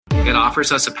It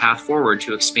offers us a path forward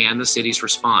to expand the city's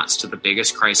response to the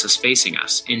biggest crisis facing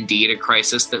us, indeed a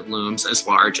crisis that looms as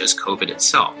large as COVID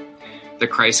itself, the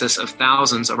crisis of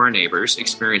thousands of our neighbors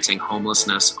experiencing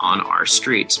homelessness on our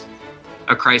streets.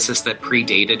 A crisis that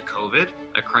predated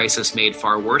COVID, a crisis made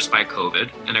far worse by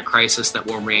COVID, and a crisis that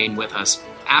will remain with us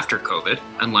after COVID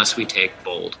unless we take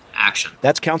bold action.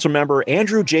 That's Councilmember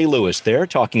Andrew J. Lewis there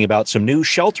talking about some new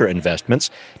shelter investments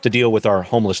to deal with our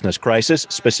homelessness crisis,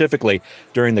 specifically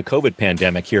during the COVID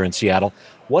pandemic here in Seattle.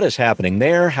 What is happening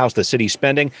there? How's the city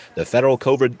spending the federal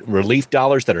COVID relief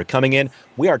dollars that are coming in?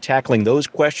 We are tackling those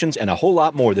questions and a whole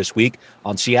lot more this week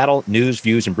on Seattle News,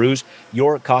 Views, and Brews,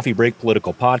 your coffee break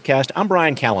political podcast. I'm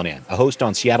Brian Callanan, a host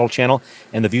on Seattle Channel,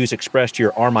 and the views expressed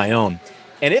here are my own.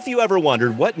 And if you ever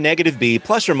wondered what negative b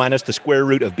plus or minus the square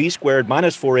root of b squared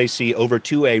minus 4ac over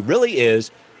 2a really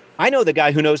is, I know the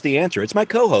guy who knows the answer. It's my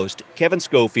co-host, Kevin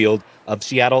Schofield of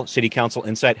Seattle City Council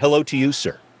Insight. Hello to you,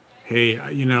 sir. Hey,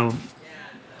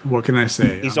 what can I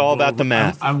say? He's all about the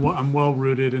math. I'm well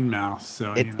rooted in math,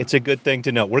 so it's a good thing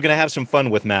to know. We're going to have some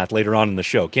fun with math later on in the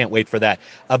show. Can't wait for that.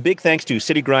 A big thanks to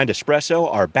City Grind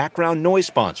Espresso, our background noise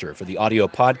sponsor for the audio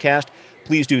podcast.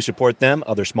 Please do support them,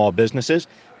 other small businesses.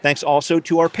 Thanks also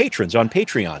to our patrons on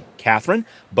Patreon. Catherine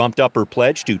bumped up her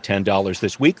pledge to $10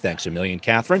 this week. Thanks a million,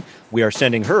 Catherine. We are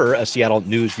sending her a Seattle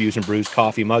News, Views, and Brews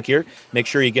coffee mug here. Make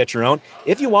sure you get your own.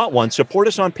 If you want one, support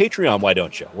us on Patreon, why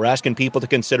don't you? We're asking people to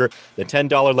consider the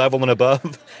 $10 level and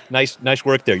above. Nice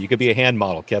work there. You could be a hand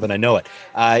model, Kevin. I know it.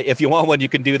 If you want one, you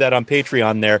can do that on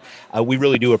Patreon there. We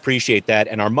really do appreciate that.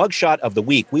 And our mugshot of the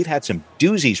week, we've had some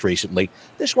doozies recently.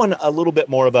 This one, a little bit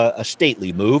more of a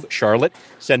stately move. Charlotte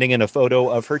sending in a photo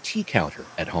of her tea counter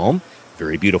at home.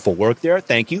 Very beautiful work there.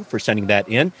 Thank you for sending that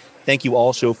in. Thank you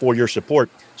also for your support.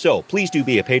 So please do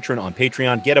be a patron on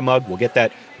Patreon. Get a mug. We'll get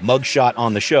that mug shot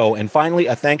on the show. And finally,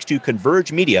 a thanks to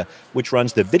Converge Media, which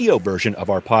runs the video version of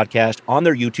our podcast on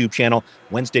their YouTube channel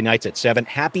Wednesday nights at 7.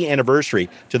 Happy anniversary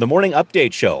to the Morning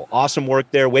Update Show. Awesome work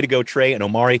there. Way to go, Trey and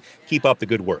Omari. Keep up the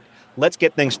good work. Let's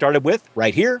get things started with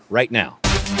right here, right now.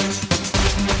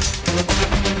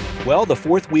 Well, the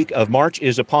fourth week of March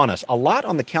is upon us. A lot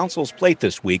on the council's plate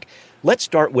this week. Let's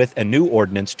start with a new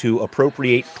ordinance to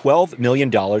appropriate $12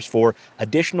 million for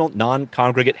additional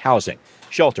non-congregate housing,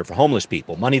 shelter for homeless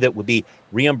people, money that would be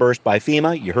reimbursed by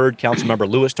FEMA. You heard Councilmember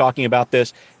Lewis talking about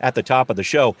this at the top of the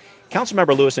show.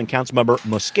 Councilmember Lewis and Councilmember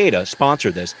Mosqueda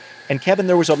sponsored this. And Kevin,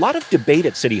 there was a lot of debate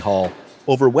at City Hall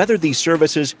over whether these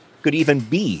services could even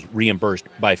be reimbursed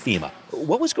by FEMA.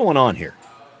 What was going on here?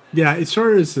 Yeah, it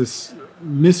started as this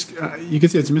you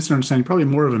could say it's a misunderstanding, probably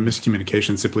more of a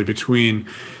miscommunication simply between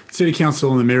City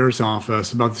Council and the Mayor's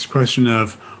office about this question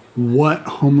of what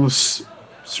homeless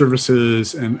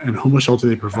services and homeless shelter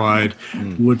they provide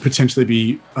would potentially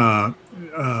be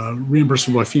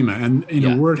reimbursable by FEMA.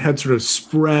 And word had sort of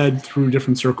spread through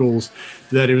different circles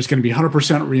that it was going to be 100%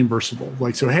 reimbursable.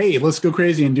 Like, so, hey, let's go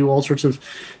crazy and do all sorts of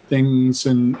things,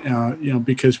 and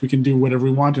because we can do whatever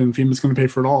we want, and FEMA's going to pay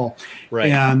for it all. Right.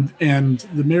 And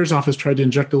the Mayor's office tried to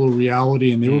inject a little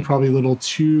reality, and they were probably a little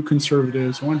too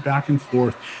conservative. So went back and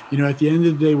forth. At the end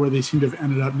of the day, where they seem to have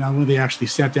ended up now, when they actually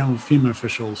sat down with FEMA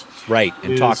officials, right,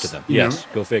 and talked to them. Yes,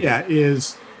 go figure. Yeah,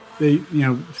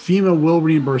 FEMA will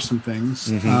reimburse some things.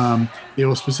 They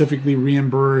will specifically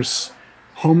reimburse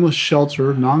homeless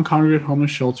shelter, non-congregate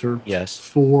homeless shelter,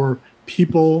 for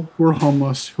people who are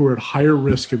homeless who are at higher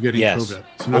risk of getting COVID.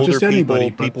 So not older just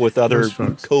anybody, people with other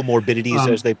comorbidities,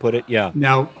 as they put it. Yeah.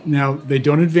 Now they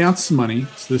don't advance money,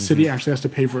 so the city actually has to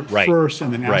pay for it first,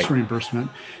 and then ask for reimbursement.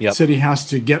 The city has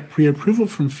to get pre-approval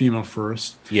from FEMA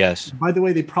first. Yes. By the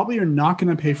way, they probably are not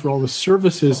going to pay for all the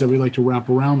services that we like to wrap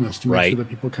around this to make sure that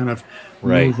people kind of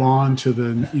move on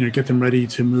to get them ready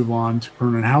to move on to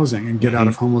permanent housing and get out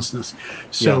of homelessness.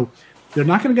 So they're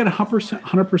not going to get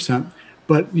 100%.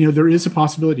 But there is a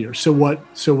possibility here. So what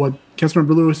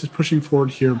Councilmember Lewis is pushing forward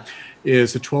here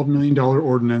is a $12 million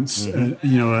ordinance,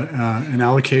 an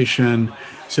allocation,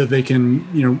 so they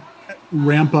can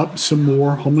ramp up some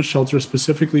more homeless shelters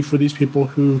specifically for these people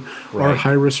who are at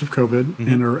high risk of COVID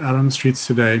and are out on the streets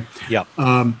today. Yeah.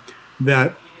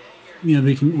 That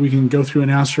we can go through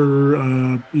and ask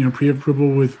for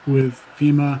pre-approval with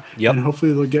FEMA, and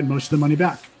hopefully they'll get most of the money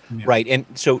back. Yeah. Right. And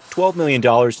so $12 million,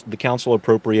 the council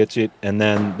appropriates it, and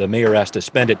then the mayor has to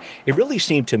spend it. It really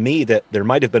seemed to me that there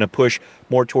might have been a push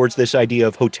more towards this idea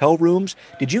of hotel rooms.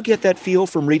 Did you get that feel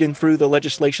from reading through the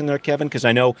legislation there, Kevin? Because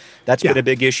I know that's been a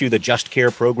big issue. The Just Care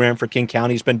program for King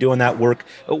County has been doing that work.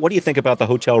 What do you think about the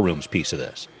hotel rooms piece of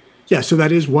this? Yeah, so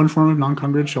that is one form of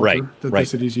non-congregate shelter that the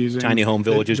city's using. Tiny home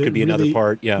villages could be another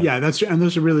part. Yeah, and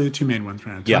those are really the two main ones,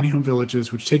 right? Tiny home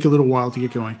villages, which take a little while to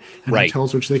get going, and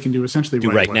hotels, which they can do essentially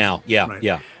right now.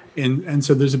 Yeah. And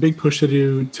so there's a big push to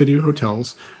do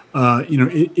hotels.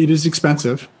 It is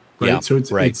expensive, right? Yeah, so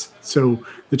so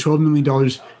the $12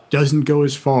 million doesn't go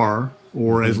as far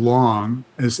or as long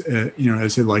as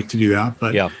as they'd like to do that,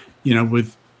 but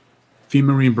with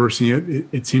FEMA reimbursing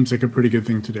it seems like a pretty good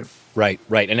thing to do. Right.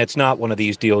 And it's not one of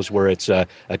these deals where it's a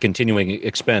continuing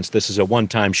expense. This is a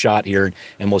one-time shot here,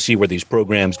 and we'll see where these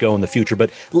programs go in the future. But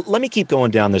let me keep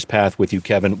going down this path with you,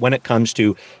 Kevin. When it comes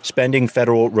to spending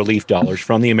federal relief dollars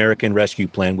from the American Rescue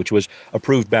Plan, which was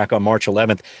approved back on March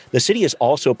 11th, the city is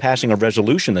also passing a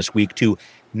resolution this week to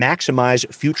maximize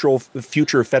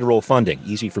future federal funding.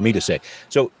 Easy for me to say.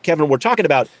 So, Kevin, we're talking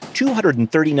about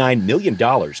 $239 million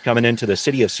coming into the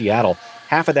city of Seattle,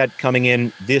 half of that coming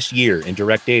in this year in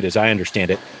direct aid, as I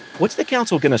understand it. What's the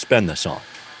council going to spend this on?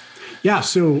 Yeah,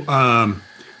 so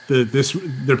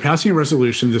they're passing a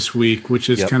resolution this week, which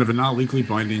is kind of a not legally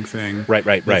binding thing. Right.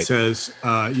 It says,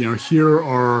 here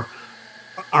are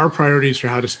our priorities for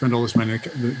how to spend all this money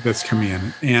that's coming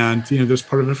in. And, there's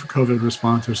part of it for COVID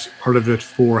response. There's part of it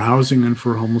for housing and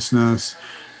for homelessness.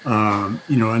 A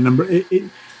number.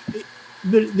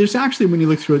 There's actually, when you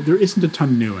look through it, there isn't a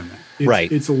ton new in it.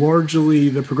 It's largely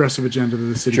the progressive agenda that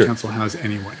the city council has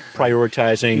anyway.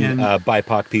 Prioritizing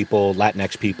BIPOC people,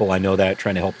 Latinx people. I know that,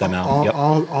 trying to help them out.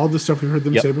 All the stuff we've heard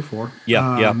them say before.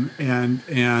 And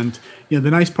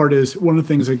the nice part is one of the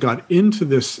things that got into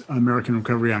this American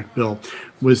Recovery Act bill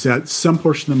was that some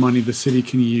portion of the money the city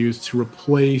can use to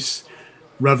replace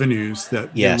revenues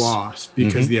that they lost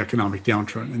because of the economic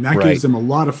downturn. And that gives them a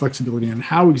lot of flexibility on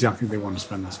how exactly they want to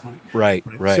spend this money. Right.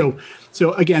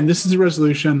 So again, this is a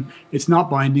resolution. It's not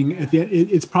binding.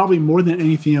 It's probably more than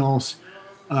anything else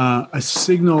a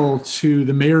signal to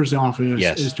the mayor's office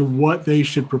as to what they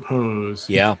should propose.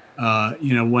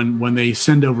 When they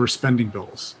send over spending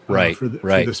bills for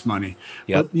this money.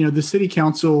 But the city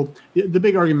council, the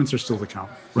big arguments are still to come.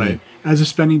 Right, as the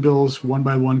spending bills one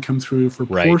by one come through for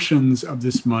portions of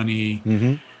this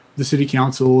money. The city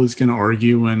council is going to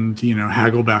argue and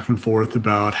haggle back and forth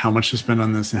about how much to spend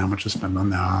on this and how much to spend on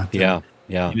that.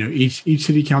 Each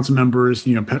city council member's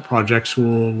pet projects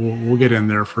will get in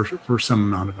there for some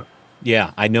amount of it.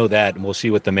 Yeah, I know that, and we'll see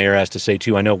what the mayor has to say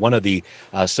too. I know one of the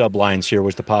sublines here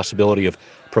was the possibility of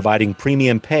providing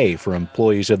premium pay for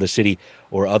employees of the city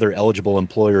or other eligible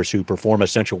employers who perform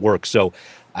essential work. So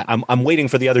I'm waiting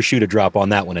for the other shoe to drop on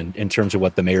that one in terms of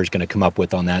what the mayor's going to come up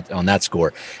with on that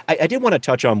score. I did want to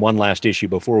touch on one last issue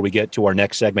before we get to our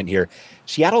next segment here.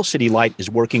 Seattle City Light is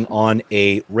working on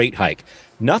a rate hike.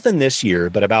 Nothing this year,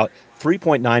 but about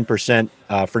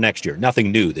 3.9% for next year.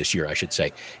 Nothing new this year, I should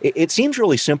say. It seems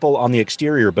really simple on the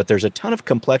exterior, but there's a ton of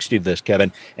complexity to this,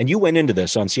 Kevin. And you went into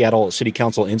this on Seattle City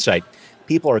Council Insight.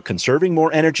 People are conserving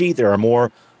more energy. There are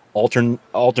more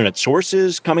alternate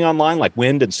sources coming online, like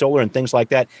wind and solar and things like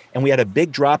that. And we had a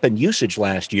big drop in usage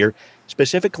last year,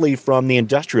 specifically from the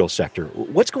industrial sector.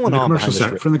 What's going on behind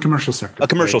this? From the commercial sector.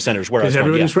 Commercial centers, where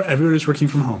everybody's working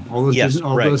from home. All those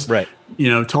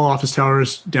tall office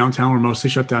towers downtown were mostly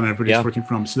shut down. Everybody's working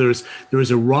from home. So there was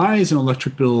a rise in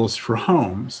electric bills for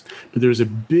homes, but there's a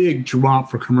big drop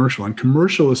for commercial, and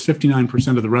commercial is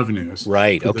 59% of the revenues.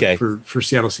 Right. For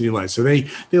Seattle City Light. So they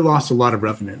lost a lot of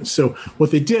revenue. So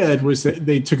what they did was that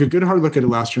they took a good hard look at it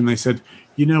last year and they said,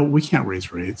 we can't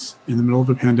raise rates in the middle of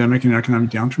a pandemic and economic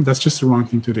downturn. That's just the wrong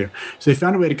thing to do. So they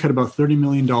found a way to cut about $30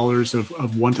 million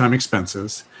of one-time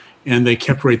expenses, and they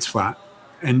kept rates flat.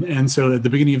 And so at the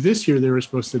beginning of this year, they were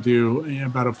supposed to do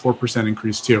about a 4%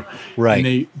 increase too. Right.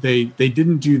 And they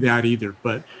didn't do that either.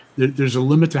 But there's a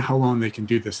limit to how long they can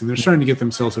do this, and they're starting to get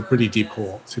themselves a pretty deep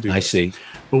hole to do this. I see.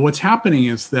 But what's happening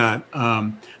is that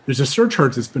there's a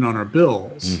surcharge that's been on our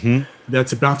bills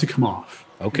that's about to come off.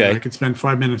 Okay. I could spend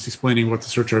 5 minutes explaining what the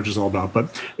surcharge is all about,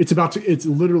 but it's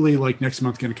literally like next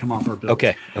month going to come off our bills.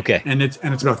 Okay. And it's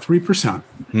about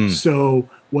 3%. So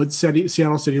what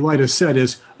Seattle City Light has said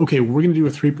is, okay, we're going to do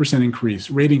a 3%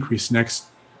 rate increase next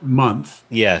month.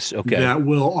 Yes. Okay. That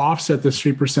will offset this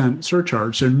 3%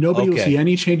 surcharge. So nobody will see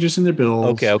any changes in their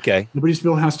bills. Okay. Nobody's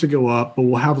bill has to go up, but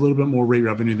we'll have a little bit more rate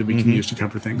revenue that we can use to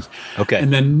cover things. Okay.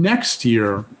 And then next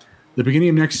year, the beginning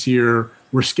of next year,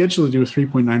 we're scheduled to do a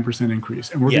 3.9%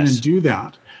 increase, and we're going to do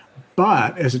that.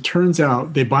 But as it turns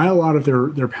out, they buy a lot of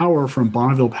their power from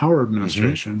Bonneville Power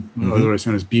Administration, otherwise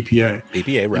known as BPA.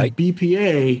 BPA, right. And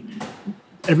BPA,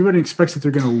 everybody expects that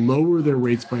they're going to lower their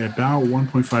rates by about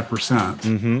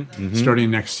 1.5% starting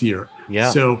next year.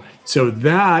 Yeah. So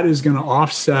that is going to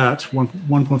offset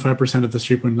 1.5% of this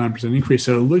 3.9% increase.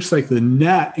 So it looks like the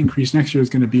net increase next year is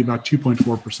going to be about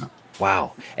 2.4%.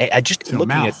 Wow. I just so looking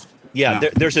math.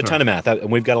 at there's a ton of math, and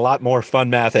we've got a lot more fun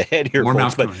math ahead here, more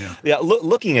folks. Math but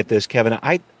looking at this, Kevin,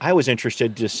 I was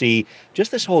interested to see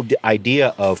just this whole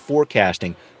idea of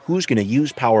forecasting who's going to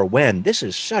use power when. This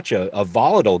is such a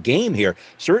volatile game here.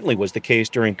 Certainly was the case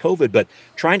during COVID, but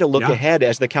trying to look ahead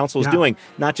as the council is doing,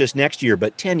 not just next year,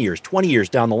 but 10 years, 20 years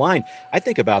down the line. I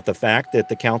think about the fact that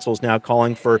the council is now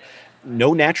calling for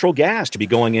no natural gas to be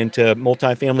going into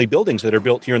multifamily buildings that are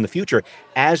built here in the future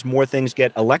as more things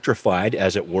get electrified,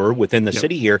 as it were, within the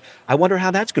city here. I wonder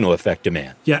how that's going to affect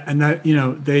demand. Yeah, and that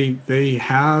they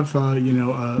have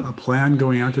a plan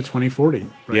going out to 2040.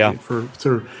 Right? Yeah.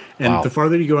 The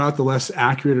farther you go out, the less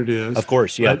accurate it is. Of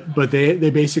course, yeah. But they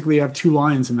basically have two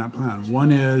lines in that plan.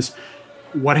 One is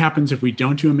what happens if we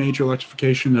don't do a major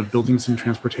electrification of buildings and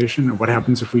transportation, and what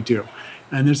happens if we do?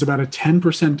 And there's about a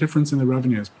 10% difference in the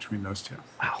revenues between those two.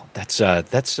 Wow, that's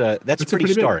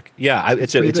pretty stark. Big. Yeah,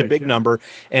 it's a big number,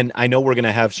 and I know we're going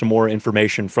to have some more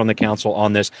information from the council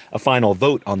on this. A final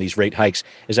vote on these rate hikes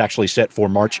is actually set for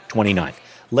March 29th.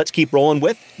 Let's keep rolling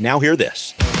with Now Hear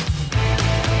This.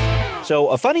 So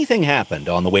a funny thing happened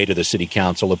on the way to the city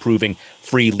council approving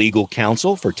free legal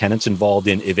counsel for tenants involved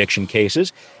in eviction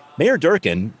cases. Mayor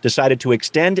Durkan decided to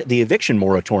extend the eviction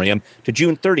moratorium to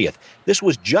June 30th. This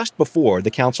was just before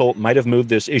the council might have moved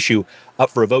this issue up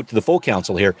for a vote to the full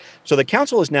council here. So the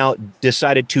council has now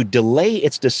decided to delay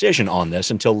its decision on this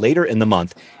until later in the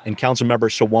month. And Councilmember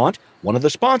Sawant, one of the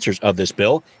sponsors of this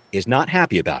bill, is not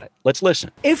happy about it. Let's listen.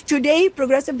 If today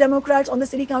progressive Democrats on the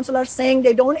city council are saying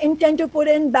they don't intend to put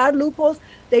in bad loopholes,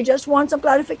 they just want some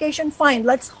clarification, fine,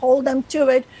 let's hold them to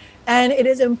it. And it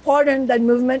is important that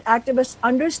movement activists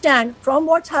understand from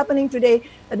what's happening today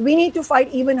that we need to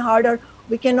fight even harder.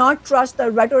 We cannot trust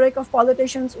the rhetoric of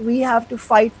politicians. We have to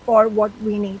fight for what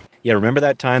we need. Yeah, remember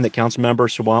that time that Councilmember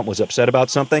Sawant was upset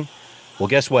about something? Well,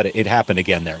 guess what? It happened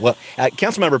again there. Well,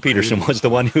 Councilmember Peterson was the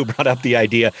one who brought up the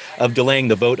idea of delaying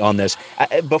the vote on this.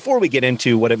 Before we get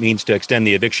into what it means to extend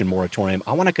the eviction moratorium,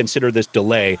 I want to consider this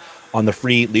delay on the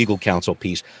free legal counsel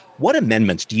piece. What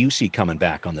amendments do you see coming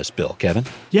back on this bill, Kevin?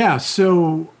 Yeah,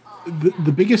 so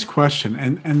the biggest question,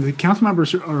 and the council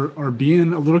members are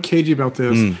being a little cagey about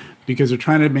this because they're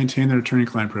trying to maintain their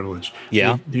attorney-client privilege.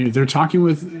 Yeah. They're talking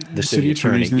with the city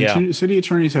attorneys. And the city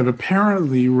attorneys have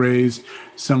apparently raised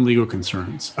some legal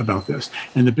concerns about this.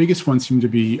 And the biggest ones seem to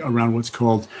be around what's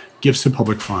called gifts of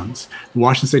public funds. The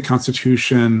Washington State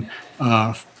Constitution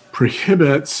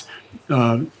prohibits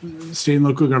state and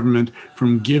local government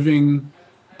from giving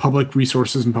public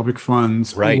resources and public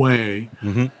funds away,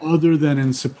 other than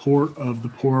in support of the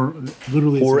poor,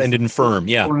 literally poor and infirm.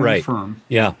 Yeah, poor right. And infirm.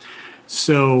 Yeah.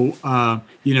 So,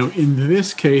 in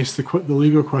this case, the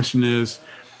legal question is,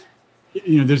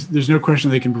 there's no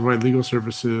question they can provide legal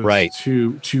services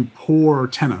to poor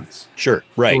tenants. Sure,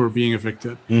 right. Who are being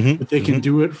evicted, but they can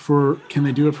do it can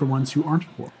they do it for ones who aren't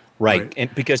poor? Right.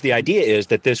 And because the idea is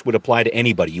that this would apply to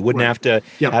anybody. You wouldn't have to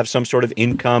have some sort of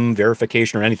income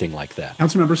verification or anything like that.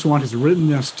 Councilmember Sawant has written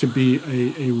this to be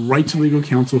a right to legal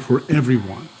counsel for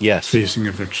everyone facing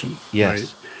eviction. Yes.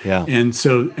 Right? Yeah. And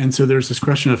so there's this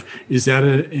question of, is that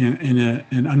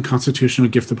an unconstitutional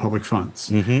gift of public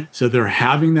funds? So they're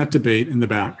having that debate in the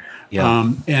back.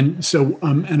 Yeah. And so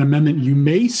an amendment we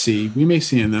may see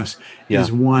in this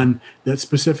is one that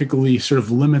specifically sort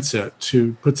of limits it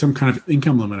to put some kind of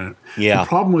income limit in it. Yeah. The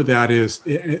problem with that is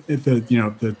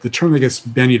the term that gets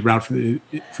bandied around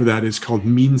for that is called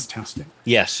means testing.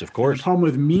 Yes, of course. The problem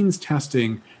with means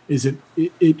testing is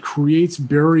it creates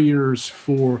barriers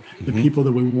for the people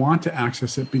that we want to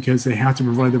access it because they have to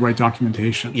provide the right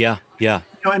documentation. Yeah, yeah.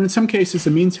 And in some cases,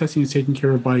 the means testing is taken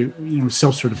care of by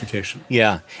self-certification.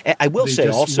 Yeah, I will say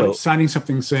also signing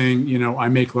something saying I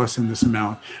make less than this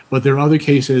amount. But there are other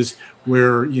cases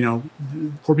where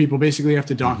poor people basically have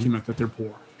to document that they're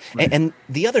poor. Right. And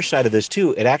the other side of this,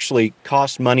 too, it actually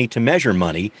costs money to measure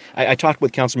money. I talked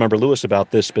with Councilmember Lewis about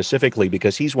this specifically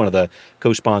because he's one of the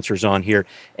co-sponsors on here.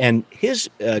 And his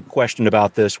question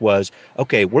about this was,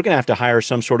 okay, we're going to have to hire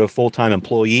some sort of full-time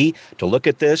employee to look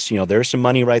at this. There's some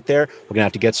money right there. We're going to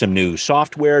have to get some new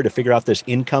software to figure out this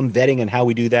income vetting and how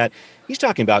we do that. He's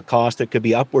talking about costs that could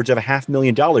be upwards of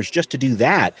 $500,000 just to do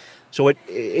that. So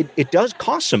it does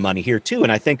cost some money here, too.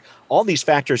 And I think all these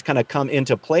factors kind of come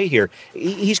into play here.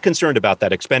 He's concerned about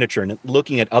that expenditure and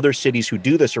looking at other cities who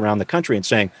do this around the country and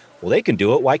saying, well, they can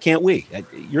do it. Why can't we?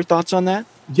 Your thoughts on that?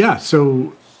 Yeah.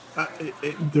 So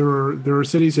there are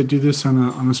cities that do this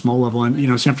on a small level. And,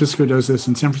 San Francisco does this.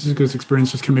 And San Francisco's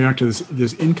experience is coming back to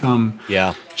this income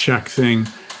check thing.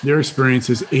 their experience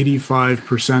is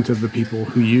 85% of the people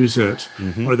who use it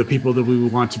are the people that we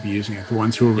would want to be using it, the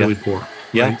ones who are really poor.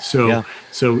 Yeah. Right? So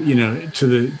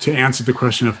to answer the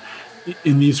question of,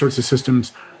 in these sorts of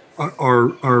systems,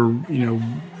 are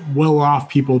well-off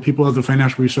people have the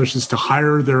financial resources to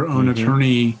hire their own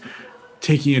attorney,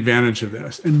 taking advantage of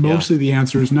this? And mostly the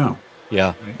answer is no.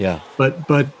 Yeah, right? yeah. But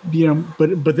that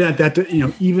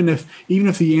even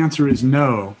if the answer is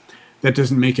no, that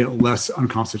doesn't make it less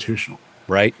unconstitutional.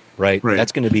 Right.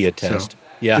 That's going to be a test. So,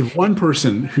 yeah. If one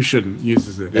person who shouldn't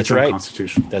uses it, it's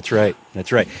unconstitutional. That's right.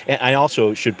 And I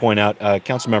also should point out,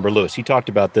 Councilmember Lewis, he talked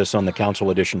about this on the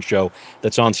Council Edition show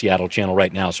that's on Seattle Channel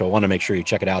right now. So I want to make sure you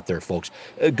check it out there, folks.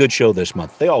 A good show this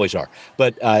month. They always are.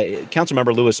 But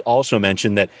Councilmember Lewis also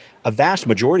mentioned that a vast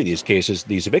majority of these cases,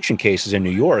 these eviction cases in New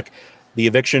York, the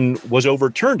eviction was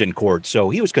overturned in court. So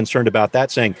he was concerned about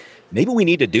that, saying, maybe we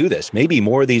need to do this. Maybe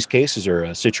more of these cases are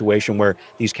a situation where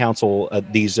these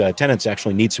tenants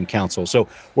actually need some counsel. So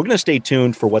we're going to stay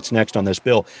tuned for what's next on this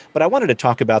bill. But I wanted to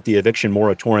talk about the eviction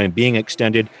moratorium being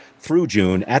extended through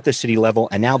June at the city level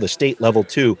and now the state level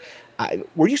too.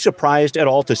 Were you surprised at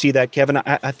all to see that, Kevin?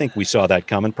 I think we saw that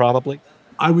coming, probably.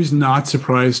 I was not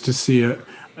surprised to see it.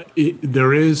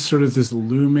 There is sort of this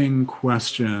looming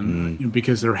question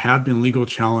because there have been legal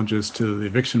challenges to the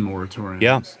eviction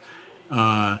moratoriums.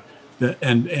 Yeah.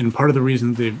 And part of the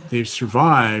reason they've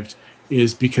survived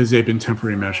is because they've been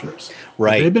temporary measures.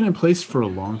 Right. They've been in place for a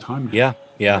long time now. Yeah.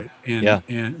 Yeah. Right?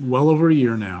 And well over a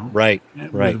year now. Right.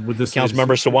 With this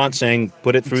Councilmember Sawant saying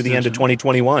put it through the end of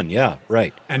 2021. Yeah.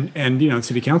 Right. And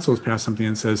City Council has passed something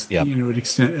that says it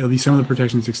extend, at least some of the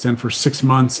protections extend for 6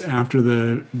 months after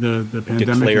the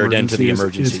pandemic declared end to the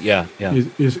emergency.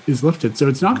 Is lifted. So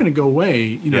it's not going to go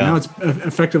away. Now it's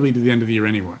effectively to the end of the year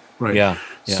anyway. Right. Yeah.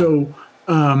 So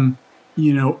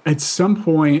at some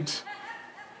point,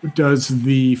 does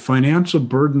the financial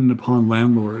burden upon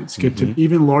landlords get to,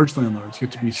 even large landlords,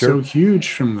 get to be so huge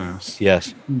from this?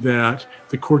 Yes. That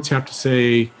the courts have to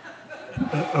say,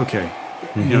 okay,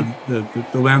 the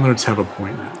landlords have a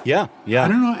point now. Yeah. Yeah. I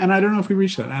don't know if we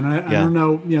reach that. And I don't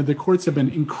know, the courts have been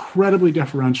incredibly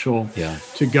deferential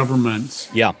to governments.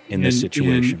 Yeah. In this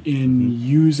situation. In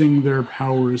using their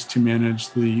powers to manage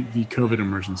the COVID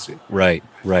emergency. Right.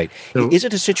 So, is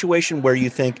it a situation where you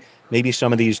think maybe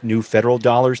some of these new federal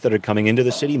dollars that are coming into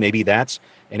the city, maybe that's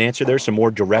an answer there, some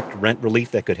more direct rent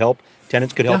relief that could help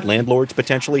tenants, could help landlords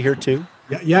potentially here too?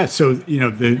 Yeah. So,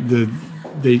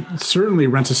 they certainly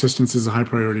rent assistance is a high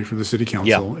priority for the city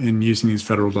council in using these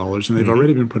federal dollars. And they've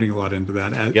already been putting a lot into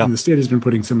that. And the state has been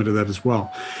putting some into that as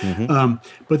well.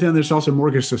 But then there's also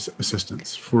mortgage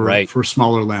assistance for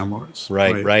smaller landlords.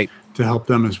 Right. To help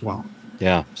them as well.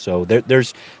 Yeah, so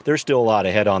there's still a lot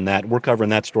ahead on that. We're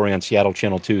covering that story on Seattle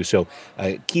Channel 2, so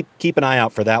keep an eye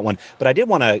out for that one. But I did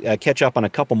want to catch up on a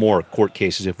couple more court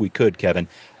cases, if we could, Kevin.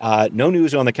 No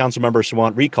news on the Councilmember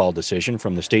Sawant recall decision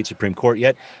from the state Supreme Court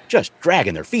yet. Just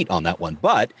dragging their feet on that one.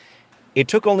 But it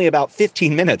took only about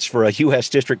 15 minutes for a U.S.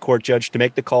 District Court judge to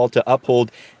make the call to uphold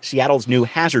Seattle's new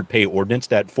hazard pay ordinance,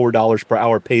 that $4 per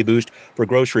hour pay boost for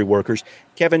grocery workers.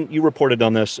 Kevin, you reported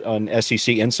on this on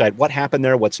SEC Insight. What happened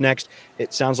there? What's next?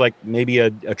 It sounds like maybe a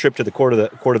trip to the Court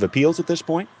of Appeals at this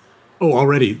point. Oh,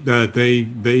 already.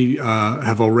 They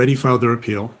have already filed their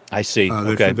appeal. I see.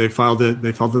 Okay. They filed it.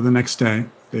 They filed it the next day.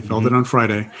 They filed it on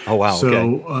Friday. Oh wow.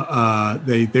 So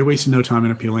they wasted no time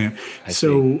in appealing it. I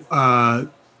see.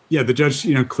 Yeah, the judge,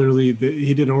 clearly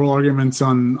he did oral arguments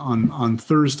on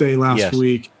Thursday last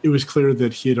week. It was clear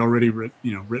that he had already written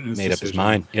his decision. Made up his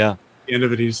mind. Yeah. At the end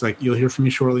of it, he's like, "You'll hear from me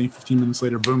shortly." 15 minutes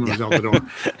later, boom, it was out the door.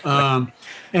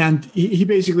 And he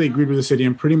basically agreed with the city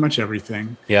on pretty much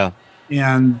everything. Yeah.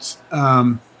 And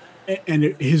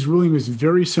his ruling was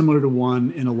very similar to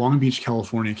one in a Long Beach,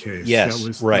 California case. Yes,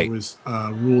 that was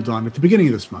ruled on at the beginning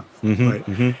of this month.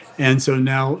 And so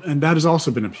now, and that has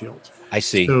also been appealed. I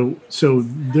see. So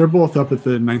they're both up at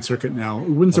the Ninth Circuit now. It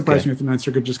wouldn't surprise me if the Ninth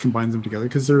Circuit just combines them together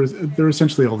because they're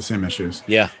essentially all the same issues.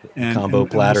 Yeah, combo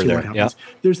platter there. Yeah,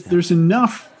 there's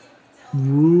enough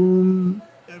room,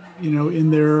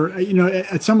 in there.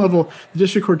 At some level, the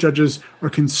district court judges are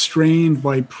constrained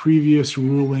by previous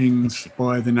rulings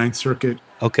by the Ninth Circuit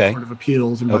Court of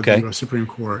Appeals and by the U.S. Supreme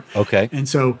Court. Okay, and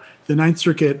so the Ninth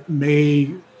Circuit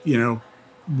may,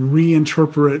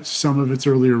 reinterpret some of its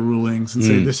earlier rulings and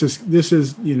say this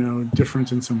is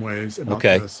different in some ways about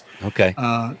this. Okay.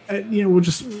 We'll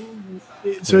just.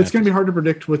 So it's going to be hard to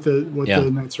predict what the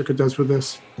Ninth Circuit does with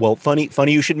this. Well, funny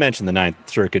you should mention the Ninth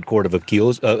Circuit Court of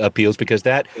Appeals because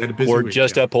that court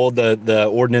just upheld the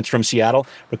ordinance from Seattle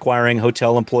requiring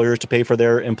hotel employers to pay for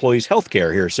their employees' health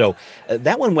care here. So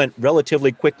that one went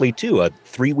relatively quickly too. A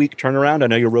 3-week turnaround. I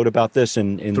know you wrote about this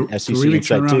in SEC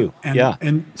Insight too.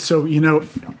 And so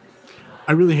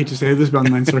I really hate to say this about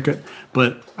the Ninth Circuit,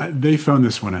 but they phoned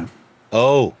this one in.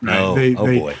 Oh, no.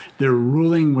 Boy. Their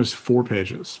ruling was 4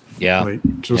 pages. Yeah.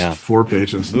 4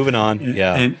 pages. Moving on.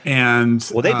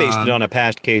 And well, they based it on a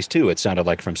past case, too, it sounded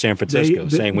like, from San Francisco,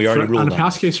 saying we already ruled on a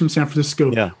past case from San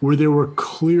Francisco where there were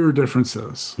clear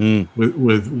differences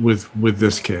with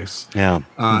this case. Yeah.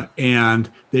 And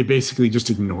they basically just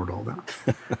ignored all that.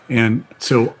 And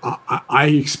so I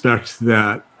expect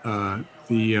that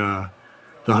the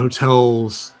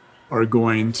hotels are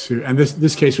going to, and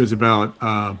this case was about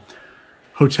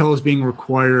hotels being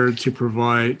required to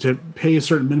pay a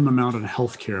certain minimum amount of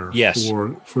health care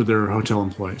for their hotel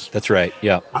employees. That's right.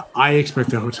 Yeah. I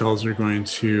expect the hotels are going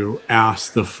to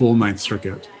ask the full Ninth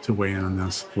Circuit to weigh in on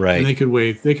this. Right. And they could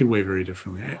weigh very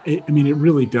differently. It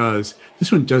really does.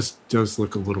 This one does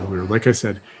look a little weird. Like I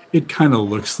said, it kind of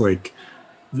looks like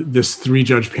this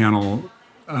 3-judge panel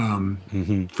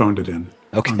phoned it in.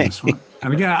 Okay. On this one.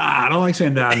 And again, I don't like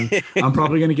saying that. And I'm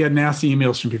probably going to get nasty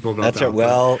emails from people about that. That's right.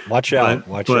 Well, watch out.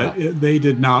 But they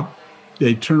did not.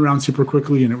 They turned around super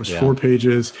quickly, and it was 4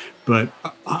 pages. But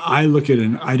I look at it,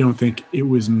 and I don't think it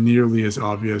was nearly as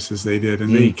obvious as they did.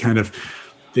 And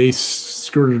they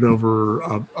skirted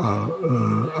over.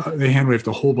 They hand waved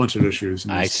a whole bunch of issues.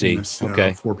 I see. In this,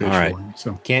 4-page ruling.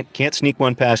 So can't sneak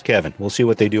one past Kevin. We'll see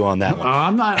what they do on that one.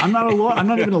 I'm not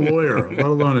even a lawyer, let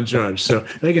alone a judge. So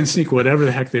they can sneak whatever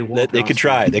the heck they want. They could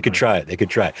try. They could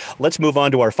try. Let's move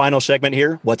on to our final segment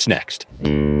here. What's next?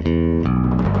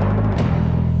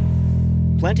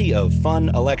 Plenty of fun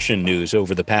election news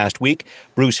over the past week.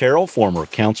 Bruce Harrell, former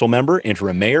council member,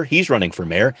 interim mayor. He's running for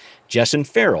mayor. Jessen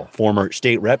Farrell, former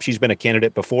state rep. She's been a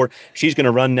candidate before. She's going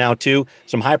to run now, too.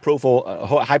 Some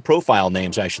high-profile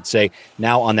names, I should say,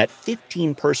 now on that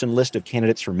 15-person list of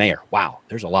candidates for mayor. Wow,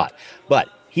 there's a lot. But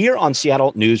here on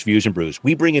Seattle News, Views, and Brews,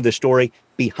 we bring you the story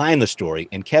behind the story.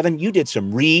 And, Kevin, you did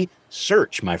some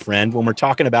research, my friend, when we're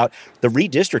talking about the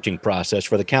redistricting process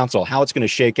for the council, how it's going to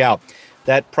shake out.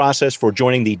 That process for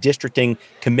joining the districting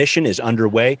commission is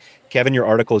underway. Kevin, your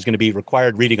article is going to be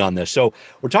required reading on this. So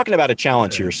we're talking about a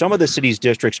challenge here. Some of the city's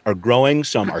districts are growing,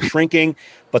 some are shrinking,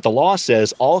 but the law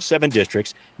says all 7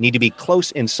 districts need to be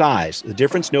close in size, the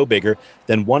difference no bigger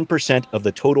than 1% of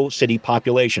the total city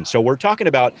population. So we're talking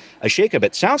about a shakeup,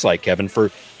 it sounds like, Kevin, for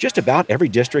just about every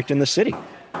district in the city.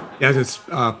 Yes, it's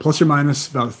plus or minus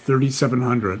about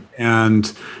 3,700.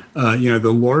 And,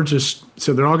 the largest,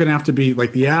 so they're all going to have to be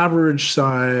like the average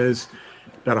size,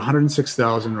 about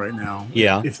 106,000 right now.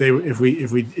 Yeah. If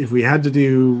we had to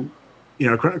do,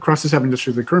 across the 7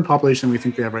 districts, the current population we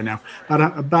think they have right now,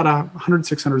 about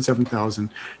 107,000.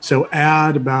 So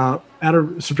subtract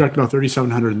about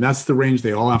 3,700, and that's the range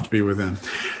they all have to be within.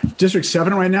 District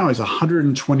 7 right now is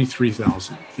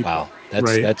 123,000 people. Wow.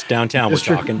 That's downtown. We're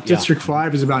talking. District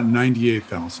 5 is about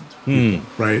 98,000.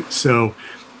 Right. So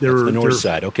that's the north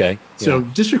side. Okay. So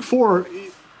District 4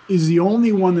 is the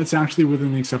only one that's actually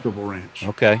within the acceptable range.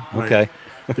 Okay. Right? Okay.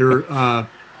 There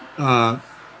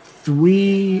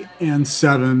 3 and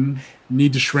 7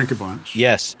 need to shrink a bunch.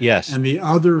 Yes. And the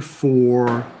other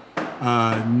 4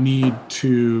 need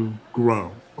to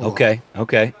grow. Okay.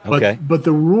 But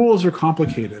the rules are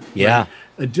complicated. Yeah. Right?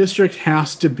 A district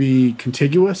has to be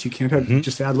contiguous. You can't have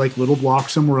just add like little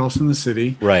blocks somewhere else in the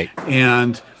city. Right.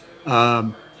 And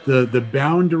the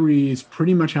boundaries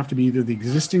pretty much have to be either the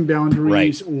existing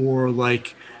boundaries or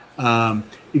like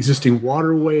existing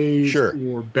waterways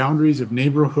or boundaries of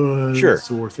neighborhoods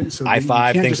or things. So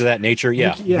I-5, things of that nature.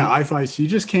 Yeah. I-5. So you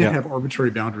just can't have arbitrary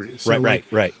boundaries. So right.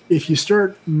 If you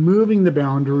start moving the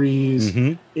boundaries,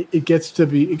 it gets to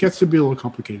be a little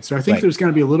complicated. So I think there's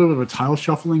going to be a little bit of a tile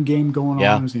shuffling game going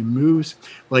on as he moves.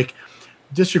 Like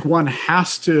District 1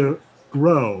 has to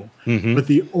grow, but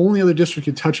the only other district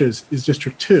it touches is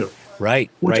District 2.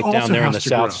 Right down there on the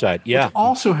south side. Yeah. Which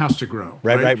also has to grow.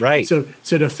 Right. So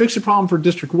to fix the problem for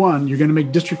District 1, you're going to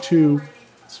make District 2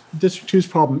 District 2's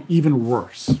problem even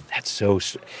worse. That's so...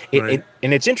 and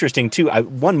it's interesting, too.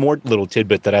 One more little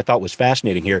tidbit that I thought was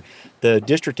fascinating here. The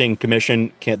redistricting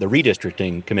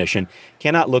commission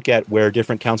cannot look at where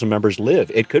different council members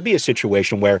live. It could be a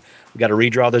situation where we got to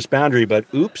redraw this boundary, but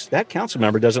oops, that council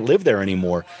member doesn't live there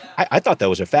anymore. I thought that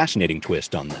was a fascinating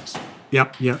twist on this.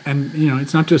 Yep. And,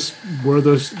 it's not just where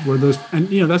those, and,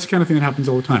 that's the kind of thing that happens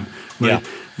all the time. Right? Yeah.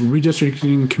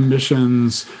 Redistricting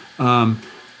commissions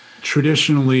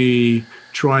traditionally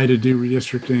try to do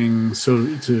redistricting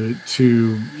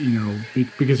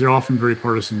because they're often very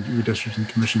partisan redistricting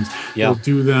commissions. Yeah. They'll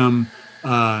do them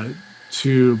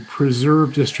to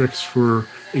preserve districts for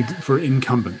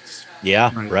incumbents.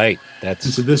 Yeah, right. And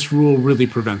so this rule really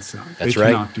prevents that. That's they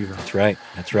right. cannot do that.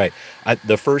 That's right.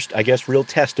 The first, I guess, real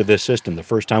test of this system, the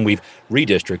first time we've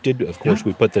redistricted, of course,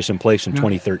 we put this in place in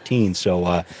 2013.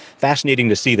 So fascinating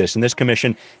to see this. And this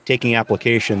commission taking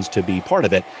applications to be part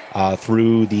of it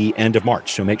through the end of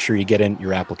March. So make sure you get in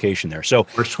your application there. So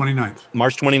March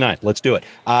 29th. Let's do it.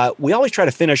 We always try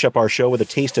to finish up our show with a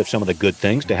taste of some of the good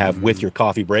things to have with your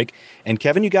coffee break. And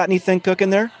Kevin, you got anything cooking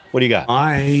there? What do you got?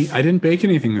 I didn't bake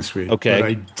anything this week. Okay. But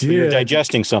I did. So you're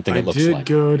digesting something, it looks like. I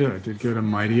did go to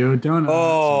Mighty O Donuts.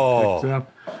 Oh,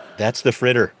 that's the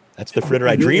fritter. That's the fritter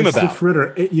I dream about. It's the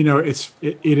fritter.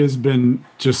 It has been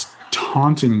just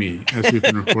taunting me as we've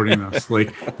been recording this.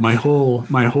 Like my whole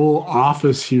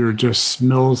office here just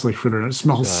smells like fritter. It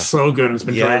smells so good. It's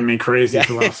been driving me crazy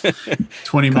for the last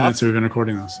 20 minutes we've been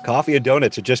recording this. Coffee and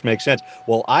donuts. It just makes sense.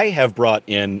 Well, I have brought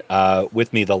in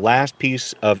with me the last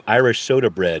piece of Irish soda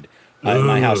bread in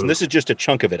my house, and this is just a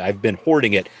chunk of it. I've been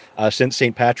hoarding it since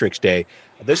St. Patrick's Day.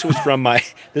 This is from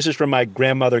my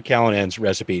grandmother Callanan's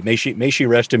recipe. May she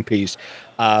rest in peace.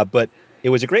 But it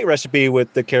was a great recipe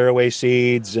with the caraway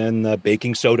seeds and the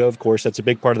baking soda. Of course, that's a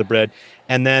big part of the bread.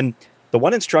 And then the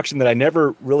one instruction that I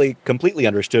never really completely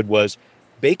understood was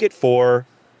bake it for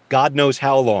God knows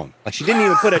how long. Like she didn't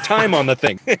even put a time on the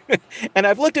thing. And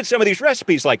I've looked at some of these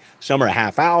recipes, like some are a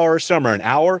half hour, some are an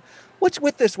hour. What's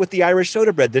with this with the Irish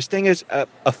soda bread? This thing is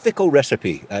a fickle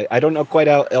recipe. I don't know quite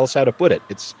how to put it.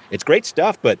 It's great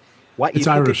stuff, but why? It's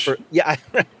Irish.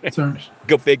 It's Irish.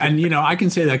 Go figure. And I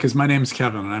can say that because my name's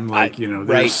Kevin, and I'm like,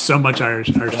 there's so much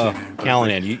Irish.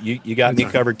 Callanan, you got me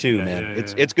covered too, man.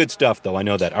 It's good stuff, though. I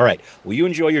know that. All right. Well, you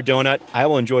enjoy your donut. I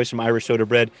will enjoy some Irish soda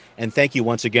bread, and thank you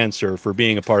once again, sir, for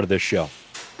being a part of this show.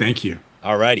 Thank you.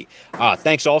 All righty.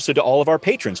 Thanks also to all of our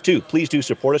patrons, too. Please do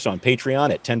support us on Patreon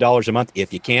at $10 a month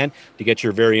if you can to get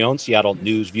your very own Seattle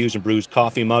News, Views, and Brews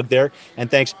coffee mug there.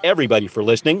 And thanks, everybody, for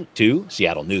listening to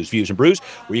Seattle News, Views, and Brews,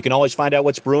 where you can always find out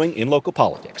what's brewing in local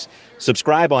politics.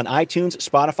 Subscribe on iTunes,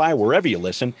 Spotify, wherever you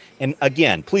listen. And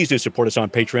again, please do support us on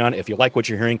Patreon. If you like what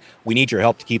you're hearing, we need your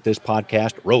help to keep this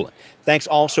podcast rolling. Thanks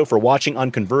also for watching on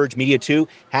Converge Media 2.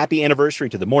 Happy anniversary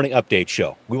to the Morning Update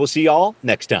Show. We will see you all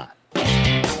next time.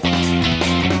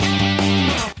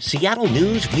 Seattle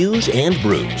News, Views, and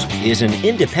Brews is an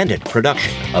independent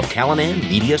production of Callanan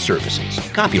Media Services.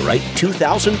 Copyright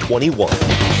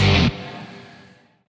 2021.